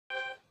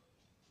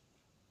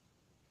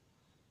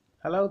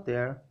Hello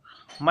there.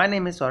 My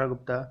name is Saurabh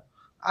Gupta.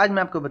 आज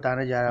मैं आपको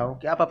बताने जा रहा हूँ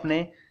कि आप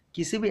अपने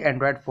किसी भी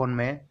एंड्रॉयड फ़ोन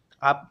में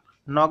आप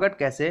नॉगट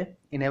कैसे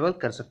इनेबल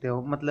कर सकते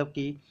हो, मतलब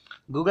कि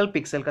गूगल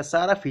पिक्सल का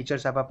सारा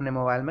फीचर्स आप अपने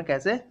मोबाइल में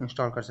कैसे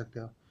इंस्टॉल कर सकते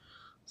हो।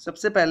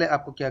 सबसे पहले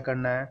आपको क्या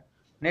करना है,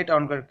 नेट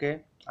ऑन करके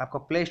आपको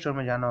प्ले स्टोर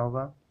में जाना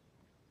होगा।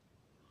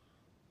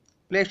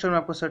 प्ले स्टोर में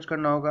आपको सर्च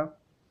करना होगा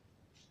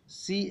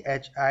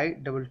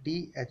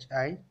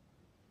CHITTHI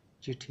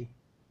चिट्ठी।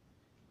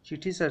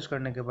 चिट्ठी सर्च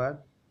करने के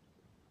बाद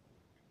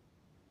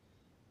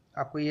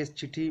आपको ये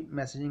चिट्ठी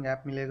मैसेजिंग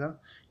ऐप मिलेगा।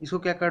 इसको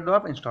क्या कर दो,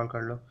 आप इंस्टॉल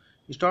कर लो।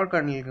 इंस्टॉल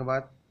करने के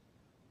बाद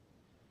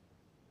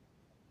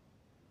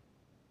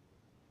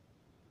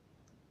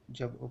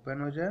जब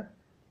ओपन हो जाए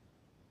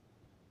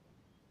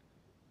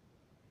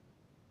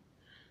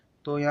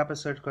तो यहाँ पे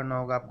सर्च करना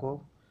होगा आपको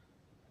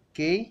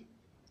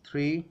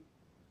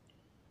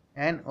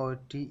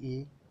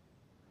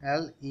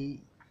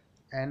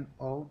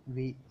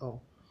K3NOTELENOVO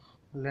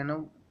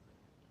Lenovo।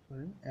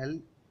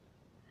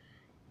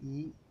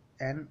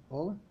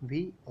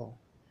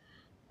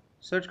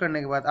 सर्च करने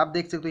के बाद आप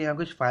देख सकते हो यहाँ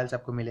कुछ फाइल्स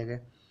आपको मिलेंगे।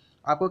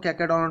 आपको क्या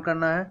क्या डाउनलोड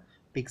करना है,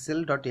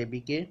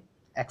 pixel.abk,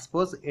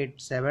 expose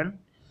 87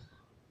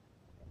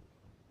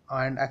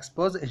 and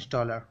expose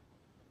installer.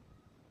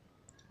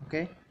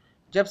 Okay,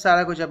 जब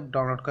सारा कुछ आप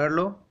डाउनलोड कर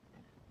लो,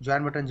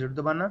 ज्वाइन बटन जरूर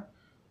दबाना।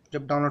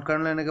 जब डाउनलोड कर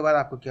लेने के बाद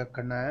आपको क्या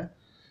करना है,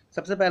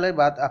 सबसे पहले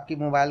बात आपकी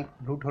मोबाइल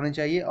रूट होनी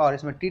चाहिए और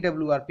इसमें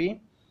TWRP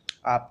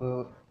आप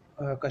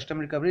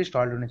कस्टम रिकवरी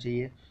इंस्टॉल्ड होनी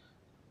चाहिए।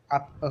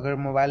 आप अगर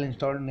मोबाइल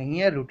इंस्टॉल नहीं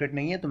है, रूटेड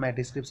नहीं है, तो मैं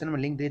डिस्क्रिप्शन में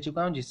लिंक दे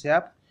चुका हूँ जिससे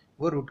आप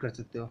वो रूट कर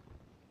सकते हो।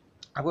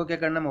 आपको क्या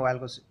करना है, मोबाइल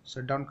को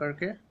शट डाउन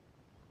करके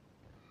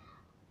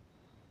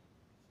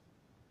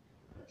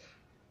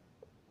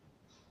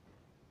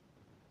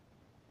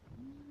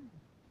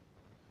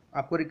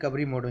आपको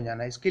रिकवरी मोड में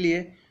जाना है। इसके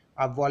लिए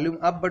आप volume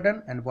up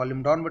button and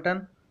volume down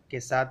button के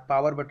साथ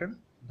पावर बटन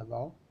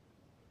दबाओ।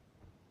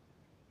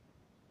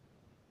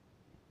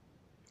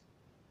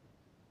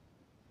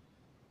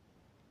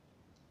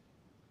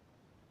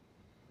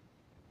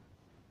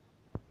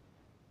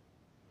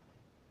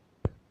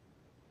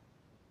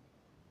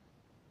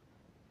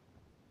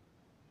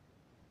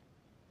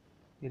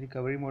 ये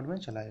रिकवरी मोड में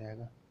चला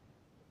जाएगा।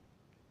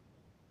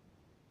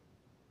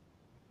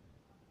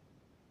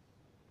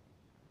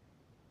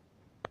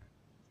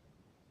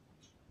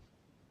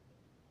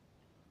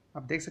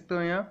 आप देख सकते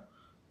हो यहाँ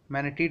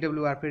मैंने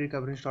TWRP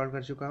रिकवरी इंस्टॉल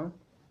कर चुका हूँ।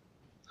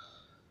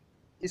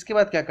 इसके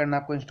बाद क्या करना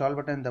है, आपको इंस्टॉल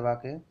बटन दबा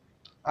के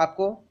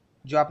आपको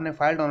जो आपने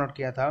फाइल डाउनलोड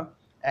किया था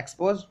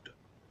एक्सपोज्ड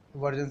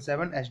वर्जन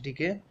 7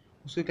 HDK,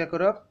 उसको क्या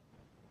करो, आप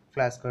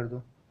फ्लैश कर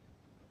दो।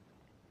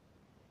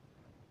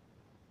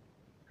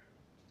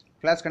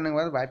 फ्लैश करने के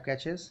बाद वाइप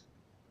कैचेस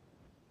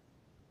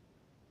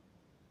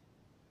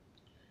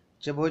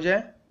जब हो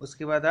जाए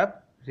उसके बाद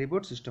आप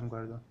रिबूट सिस्टम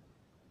कर दो।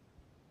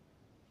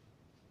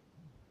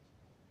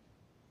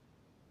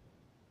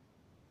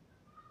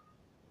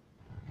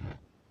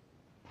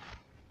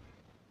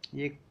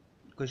 ये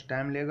कुछ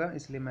टाइम लेगा,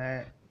 इसलिए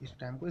मैं इस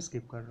टाइम को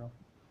स्किप कर रहा हूँ।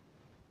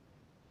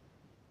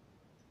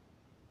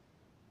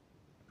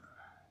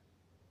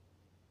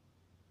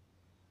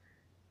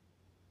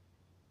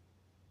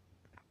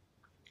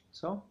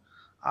 So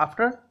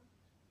after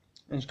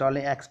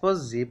installing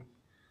expose zip,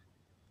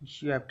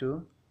 you have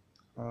to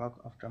log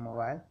after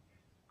mobile.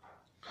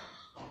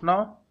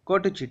 Now go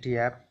to Chitti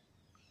app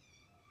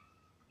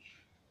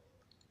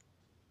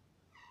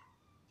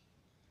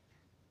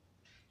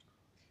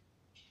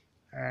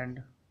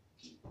and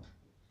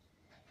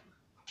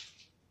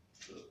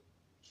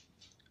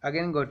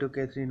again go to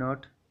K3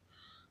 Note,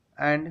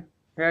 and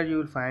here you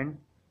will find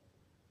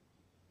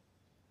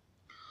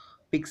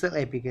Pixel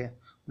APK.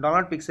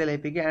 Download Pixel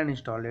APK and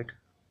install it.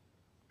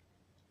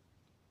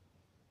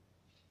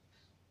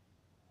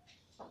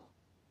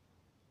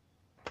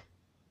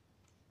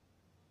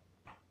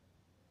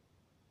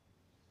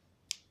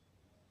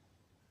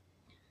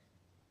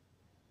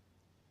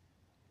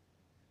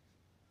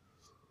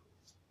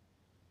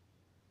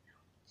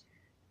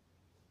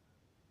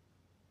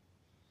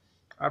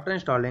 After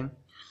installing,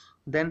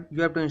 then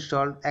you have to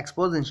install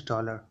Expose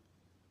installer.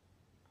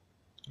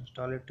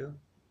 Install it too.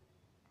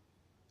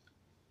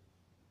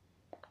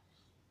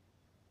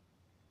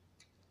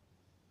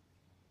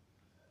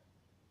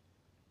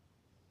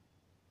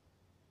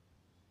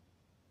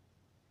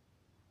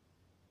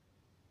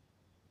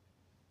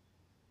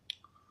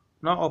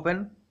 Now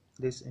open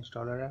this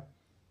installer app.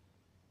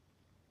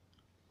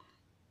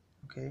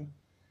 Okay.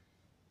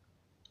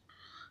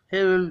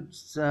 Here will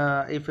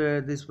if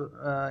this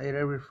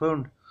error will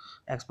found,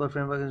 export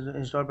framework is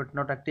installed but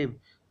not active,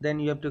 then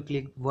you have to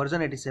click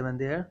version 87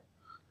 there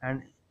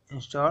and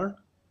install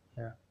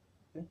here.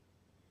 Okay.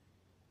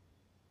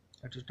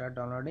 Let's start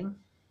downloading.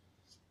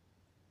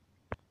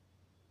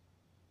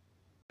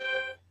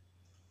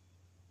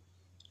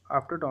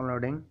 After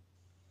downloading,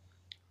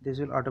 this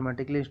will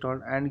automatically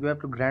install and you have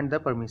to grant the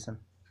permission.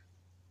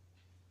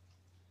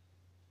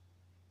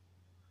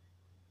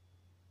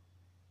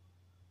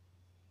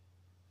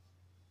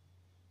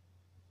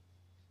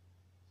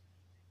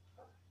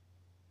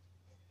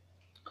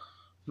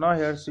 Now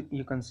here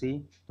you can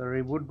see the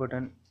reboot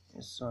button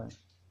is showing.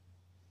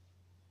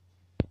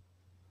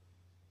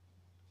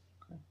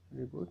 Okay,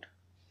 reboot.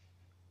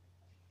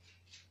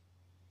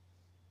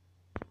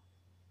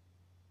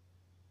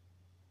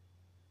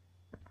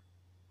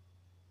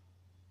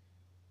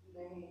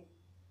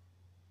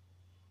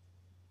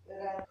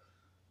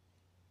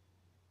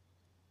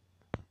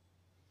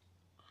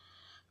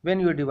 When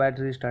your device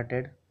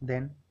restarted,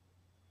 then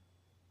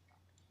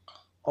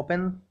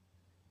open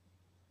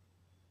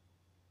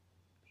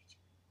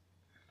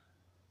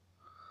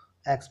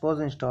expose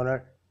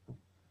installer.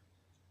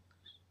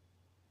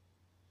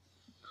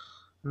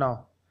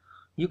 Now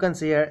you can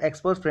see here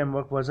expose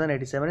framework version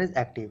 87 is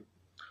active.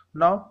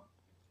 Now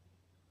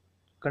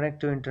connect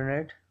to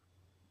internet.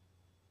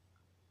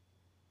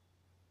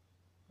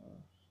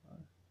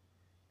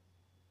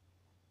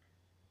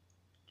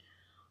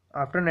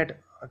 After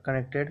net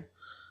connected,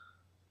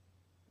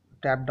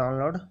 tap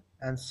download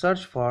and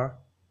search for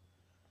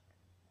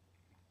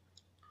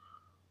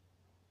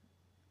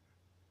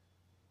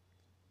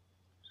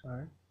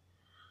sorry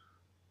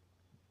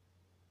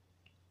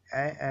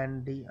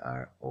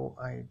Android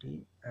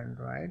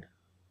Android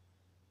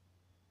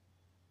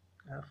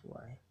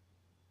FY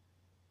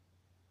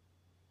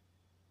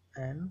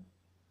N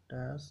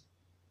dash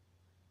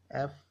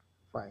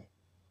F5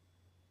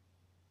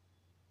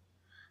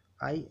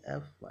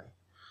 IFY.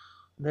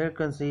 There you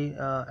can see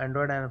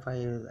Android and Fi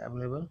is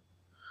available.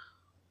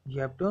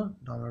 You have to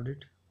download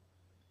it.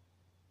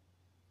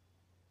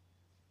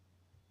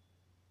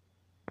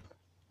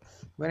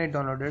 When it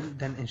downloaded,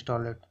 then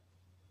install it.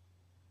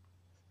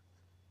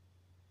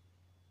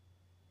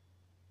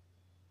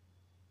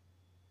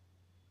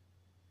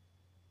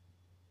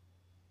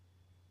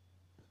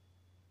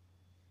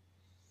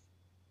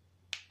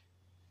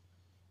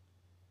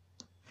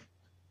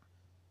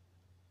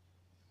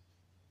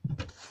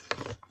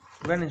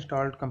 When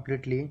installed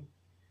completely,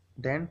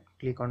 then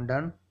click on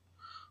done.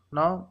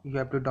 Now you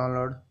have to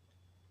download.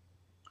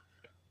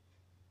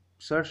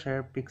 Search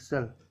here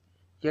Pixel.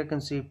 Here you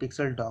can see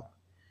Pixel dock.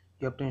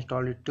 You have to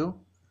install it too.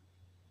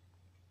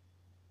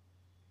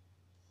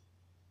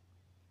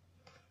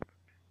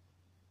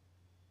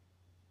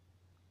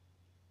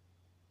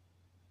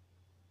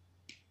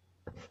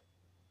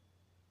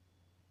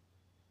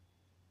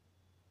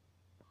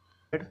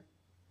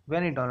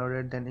 When it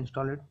downloaded, then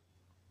install it.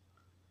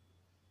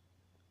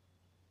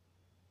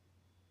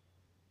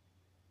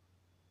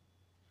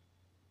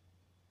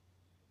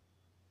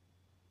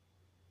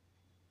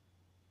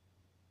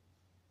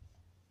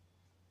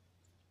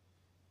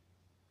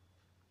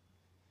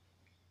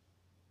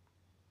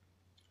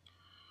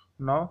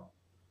 Now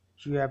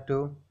you have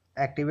to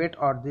activate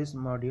or this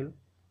module.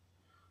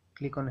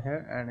 Click on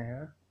here and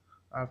here.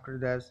 After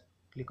that,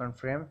 click on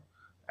frame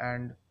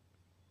and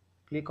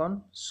click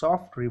on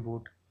soft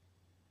reboot.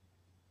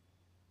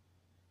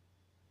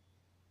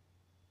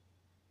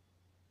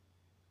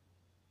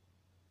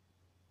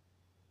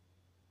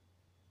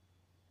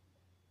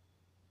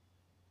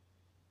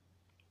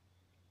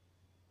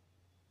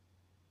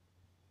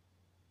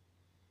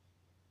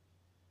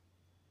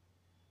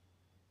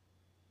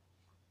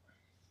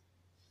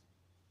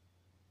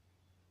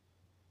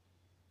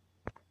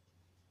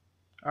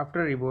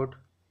 After reboot,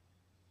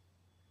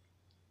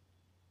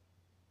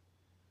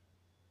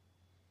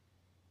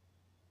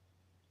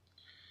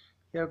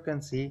 here you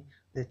can see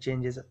the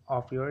changes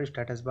of your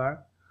status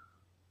bar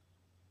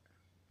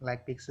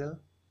like Pixel.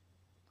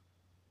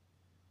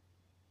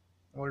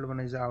 Old one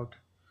is out.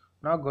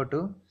 Now go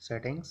to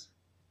settings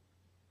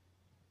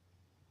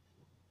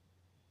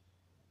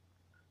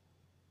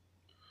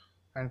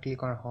and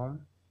click on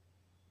home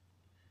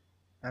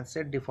and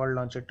set default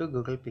launcher to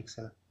Google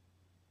Pixel.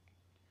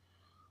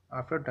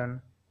 After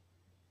done,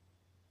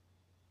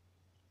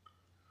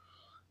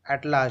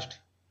 at last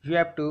you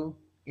have to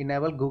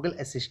enable Google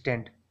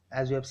Assistant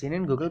as you have seen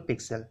in Google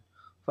Pixel.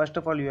 First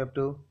of all, you have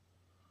to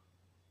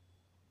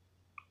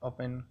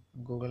open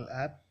Google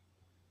app,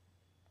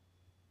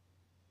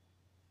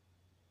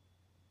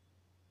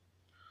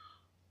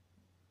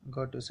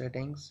 go to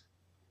settings,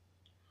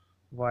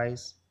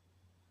 voice,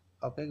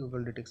 okay,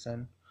 Google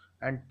detection,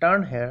 and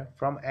turn here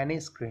from any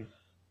screen.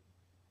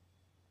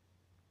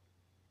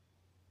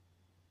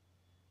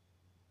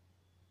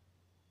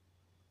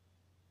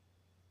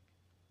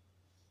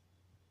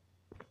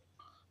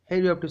 Here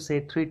you have to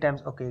say 3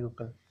 times okay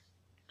Google.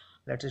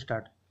 Let's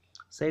start.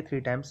 Say 3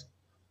 times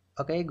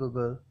okay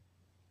Google,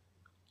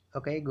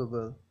 okay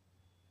Google,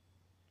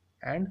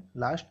 and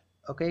last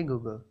okay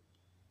Google.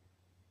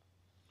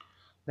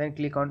 Then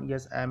click on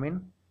yes I'm in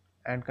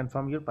and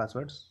confirm your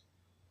passwords.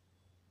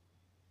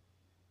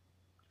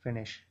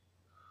 Finish.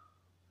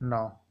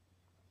 Now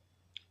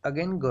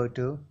again go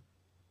to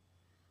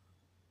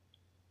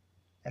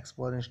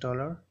export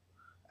installer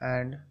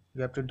and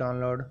you have to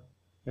download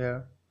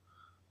here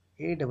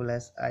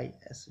AWSI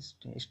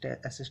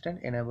assistant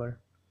enable.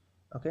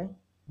 Okay,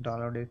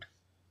 download it.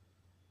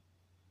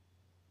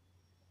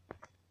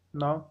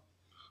 Now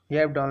you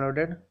have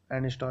downloaded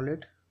and install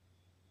it.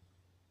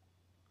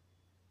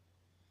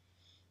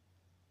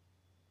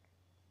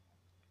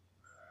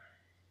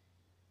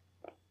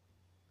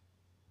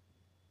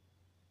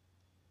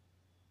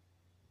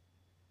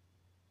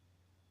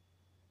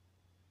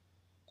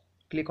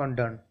 click on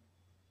done,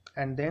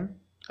 and then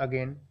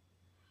again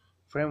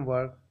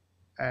framework,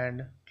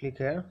 and click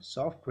here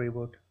soft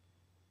reboot.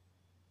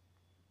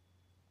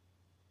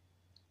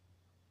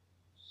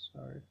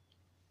 Sorry.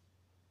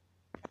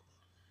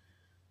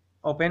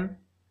 Open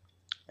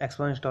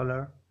Expo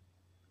installer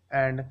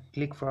and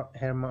click for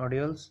here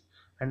modules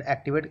and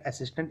activate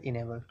assistant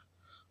enabled.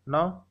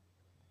 Now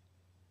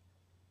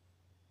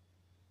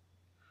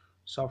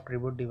soft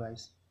reboot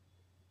device.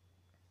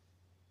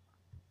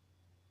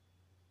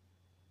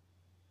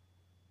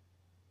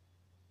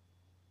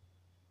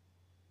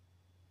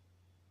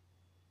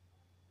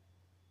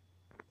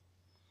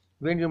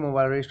 When your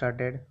mobile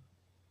restarted,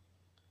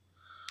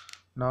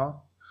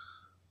 now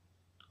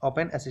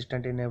open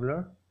assistant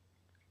enabler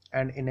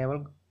and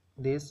enable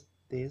this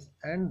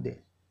and this.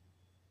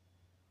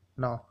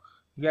 Now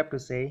you have to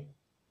say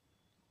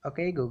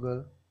okay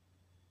Google,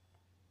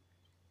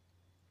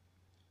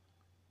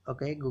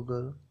 okay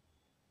Google.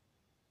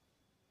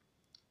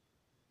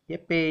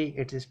 Yippee,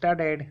 it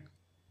started.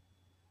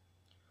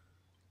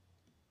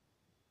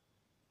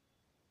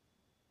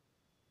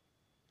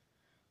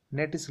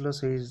 Net is slow,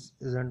 so it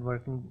isn't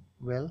working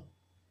well.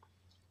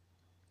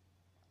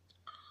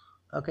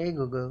 Okay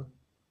Google,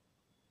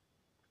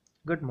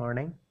 good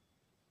morning.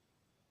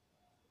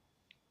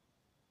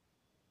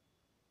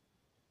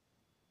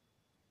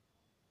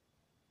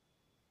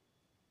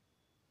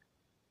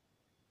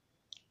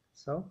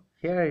 So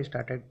here I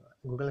started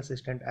Google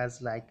Assistant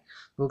as like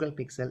Google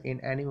Pixel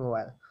in any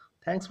mobile.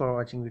 Thanks for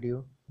watching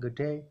video. Good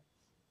day.